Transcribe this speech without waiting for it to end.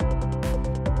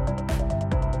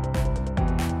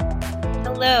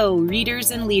Hello, readers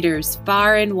and leaders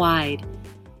far and wide.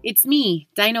 It's me,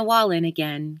 Dinah Wallen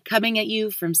again, coming at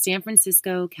you from San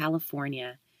Francisco,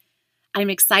 California. I'm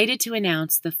excited to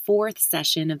announce the 4th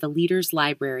session of the Leaders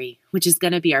Library, which is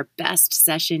going to be our best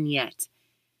session yet.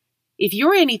 If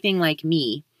you're anything like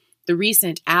me, the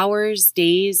recent hours,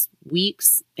 days,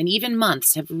 weeks, and even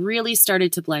months have really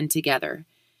started to blend together.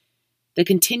 The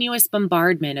continuous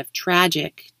bombardment of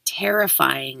tragic,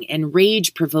 terrifying, and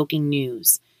rage-provoking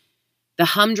news. The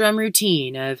humdrum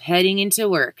routine of heading into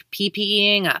work,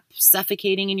 PPEing up,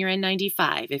 suffocating in your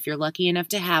N95 if you're lucky enough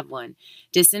to have one,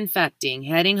 disinfecting,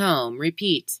 heading home,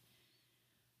 repeat.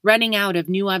 Running out of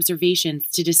new observations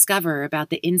to discover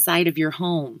about the inside of your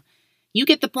home. You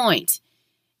get the point.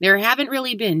 There haven't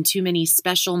really been too many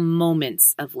special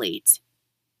moments of late.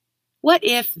 What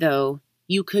if, though,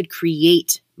 you could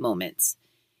create moments?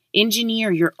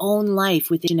 Engineer your own life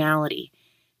with originality.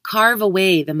 Carve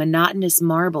away the monotonous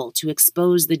marble to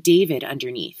expose the David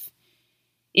underneath.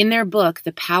 In their book,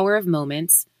 The Power of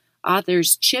Moments,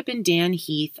 authors Chip and Dan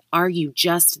Heath argue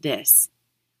just this.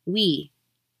 We,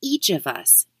 each of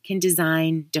us, can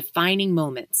design defining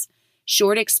moments,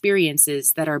 short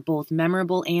experiences that are both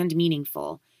memorable and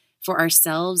meaningful for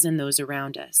ourselves and those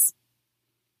around us.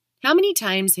 How many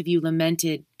times have you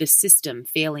lamented the system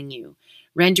failing you,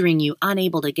 rendering you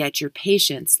unable to get your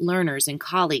patients, learners, and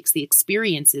colleagues the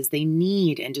experiences they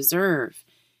need and deserve?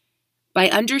 By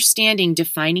understanding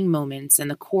defining moments and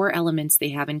the core elements they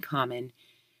have in common,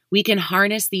 we can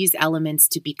harness these elements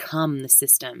to become the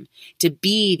system, to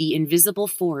be the invisible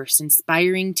force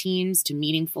inspiring teams to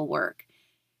meaningful work.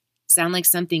 Sound like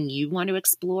something you want to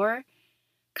explore?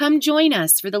 Come join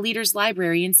us for the Leaders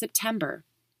Library in September.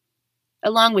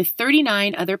 Along with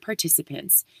 39 other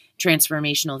participants,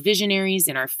 transformational visionaries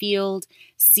in our field,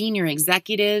 senior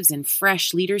executives and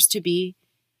fresh leaders-to-be,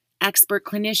 expert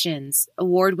clinicians,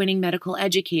 award-winning medical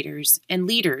educators, and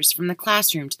leaders from the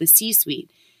classroom to the C-suite,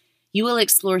 you will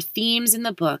explore themes in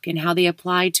the book and how they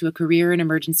apply to a career in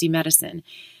emergency medicine,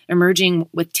 emerging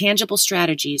with tangible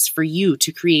strategies for you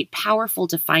to create powerful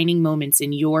defining moments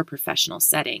in your professional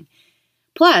setting.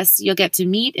 Plus, you'll get to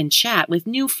meet and chat with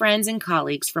new friends and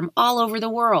colleagues from all over the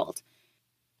world.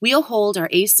 We'll hold our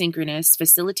asynchronous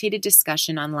facilitated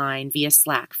discussion online via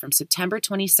Slack from September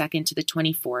 22nd to the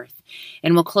 24th,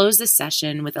 and we'll close the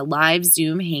session with a live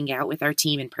Zoom hangout with our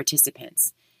team and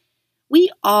participants. We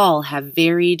all have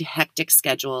varied, hectic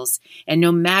schedules, and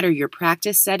no matter your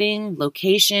practice setting,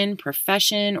 location,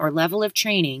 profession, or level of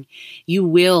training, you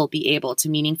will be able to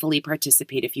meaningfully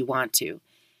participate if you want to.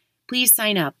 Please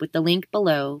sign up with the link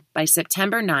below by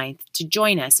September 9th to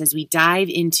join us as we dive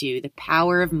into the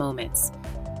power of moments.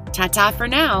 Ta-ta for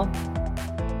now.